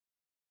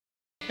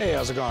Hey,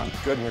 how's it going?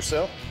 Good, and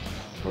yourself?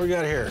 What we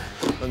got here?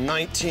 The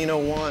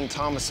 1901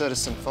 Thomas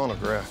Edison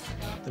Phonograph.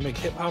 They make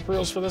hip-hop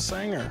reels for this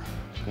thing, or?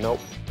 Nope.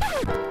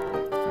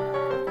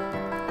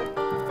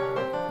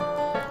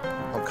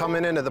 I'm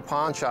coming into the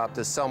pawn shop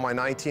to sell my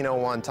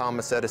 1901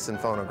 Thomas Edison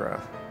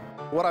Phonograph.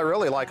 What I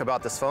really like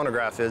about this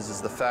phonograph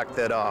is the fact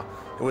that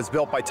it was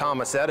built by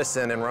Thomas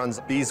Edison and runs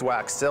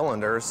beeswax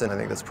cylinders, and I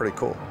think that's pretty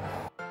cool.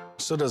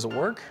 So does it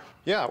work?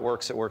 Yeah, it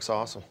works. It works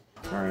awesome.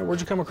 All right, where'd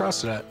you come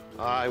across that?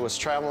 I was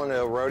traveling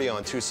to a rodeo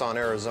in Tucson,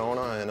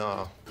 Arizona,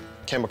 and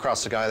came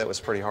across a guy that was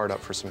pretty hard up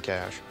for some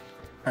cash.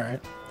 All right.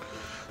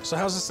 So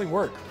how's this thing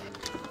work?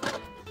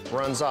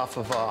 Runs off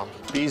of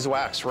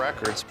beeswax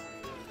records.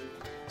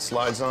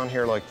 Slides on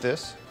here like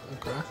this.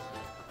 Okay.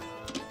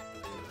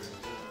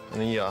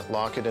 And then you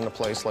lock it into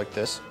place like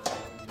this.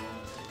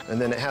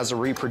 And then it has a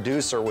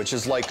reproducer, which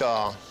is like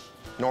a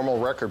normal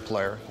record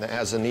player that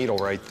has a needle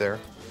right there.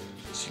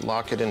 So you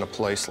lock it into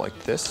place like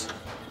this.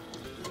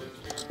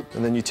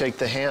 And then you take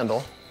the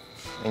handle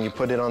and you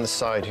put it on the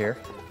side here.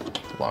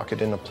 Lock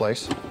it into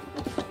place.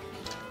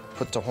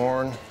 Put the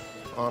horn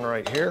on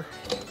right here.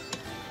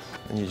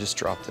 And you just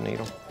drop the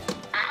needle.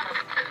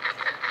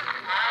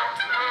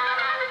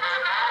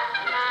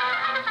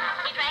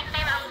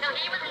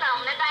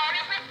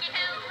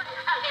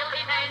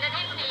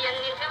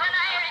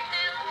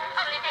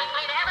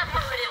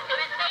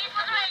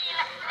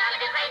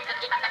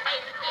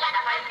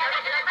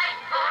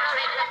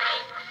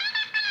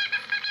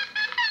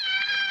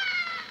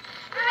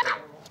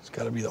 It's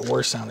got to be the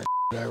worst sounding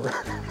I ever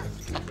heard.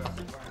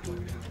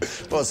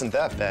 Wasn't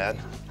that bad.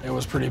 It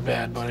was pretty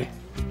bad, buddy.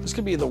 This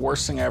could be the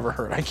worst thing I ever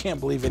heard. I can't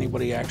believe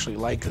anybody actually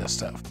liked this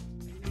stuff.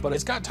 But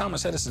it's got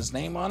Thomas Edison's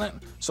name on it,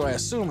 so I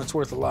assume it's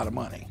worth a lot of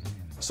money.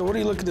 So what are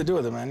you looking to do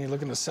with it, man? You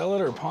looking to sell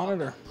it or pawn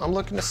it, or? I'm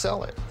looking to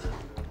sell it.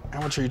 How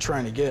much are you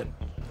trying to get?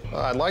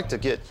 I'd like to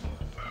get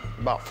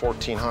about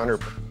 $1,400.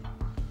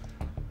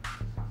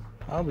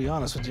 I'll be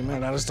honest with you,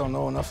 man. I just don't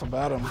know enough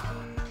about them.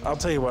 I'll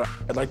tell you what,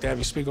 I'd like to have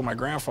you speak with my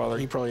grandfather.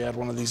 He probably had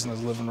one of these in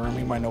his living room.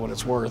 He might know what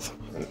it's worth.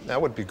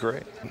 That would be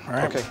great. All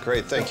right. Okay,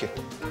 great, thank you.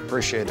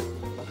 Appreciate it.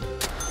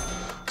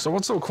 So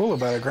what's so cool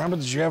about it, Grandpa?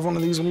 Did you have one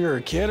of these when you were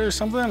a kid or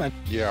something?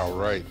 Yeah,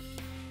 right.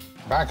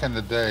 Back in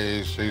the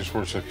days, these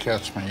were the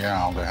cat's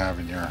meow to have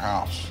in your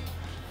house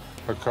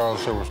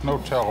because there was no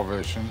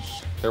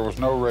televisions, there was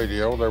no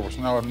radio, there was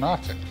no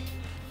nothing.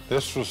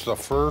 This was the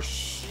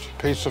first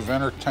piece of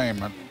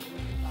entertainment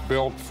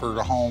built for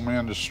the home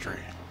industry.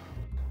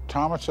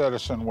 Thomas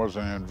Edison was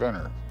an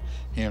inventor.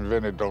 He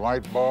invented the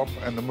light bulb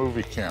and the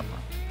movie camera.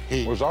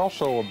 He was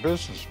also a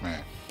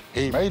businessman.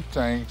 He made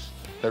things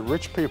that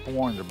rich people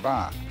wanted to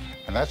buy,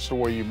 and that's the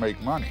way you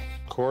make money.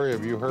 Corey,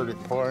 have you heard it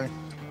play?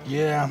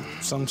 Yeah,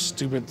 some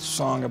stupid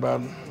song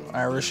about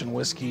Irish and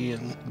whiskey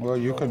and... Well,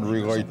 you can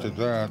relate to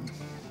that.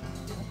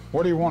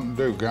 What do you want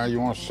to do, guy?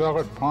 You want to sell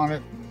it, pawn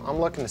it? I'm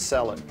looking to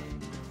sell it.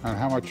 And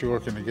how much you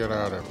looking to get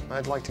out of it?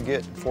 I'd like to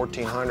get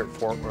 $1,400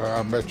 for it. Well,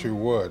 I bet you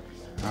would.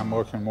 I'm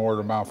looking more at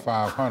about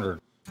 $500.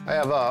 I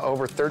have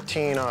over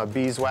 13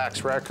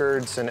 beeswax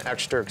records and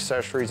extra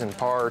accessories and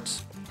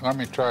parts. Let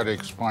me try to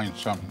explain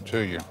something to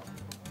you.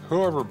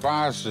 Whoever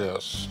buys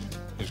this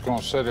is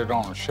going to set it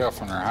on a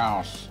shelf in their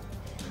house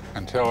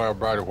and tell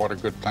everybody what a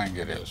good thing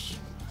it is.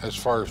 As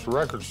far as the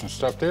records and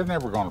stuff, they're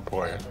never going to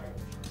play it.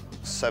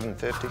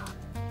 $750.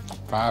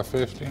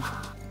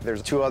 $550?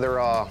 There's 2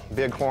 other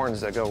big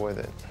horns that go with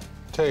it.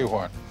 Tell you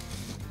what,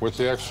 with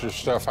the extra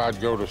stuff,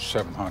 I'd go to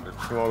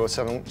 $700. You want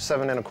to go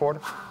seven and a quarter?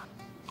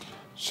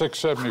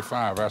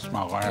 $675, that's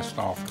my last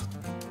offer.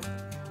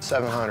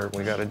 $700,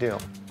 we got a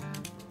deal.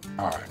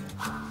 All right,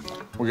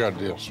 we got a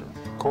deal, sir.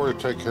 Corey,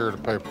 take care of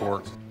the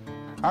paperwork.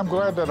 I'm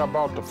glad that I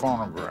bought the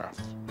phonograph,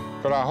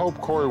 but I hope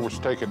Corey was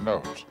taking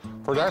notes,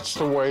 for that's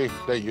the way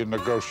that you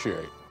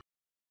negotiate.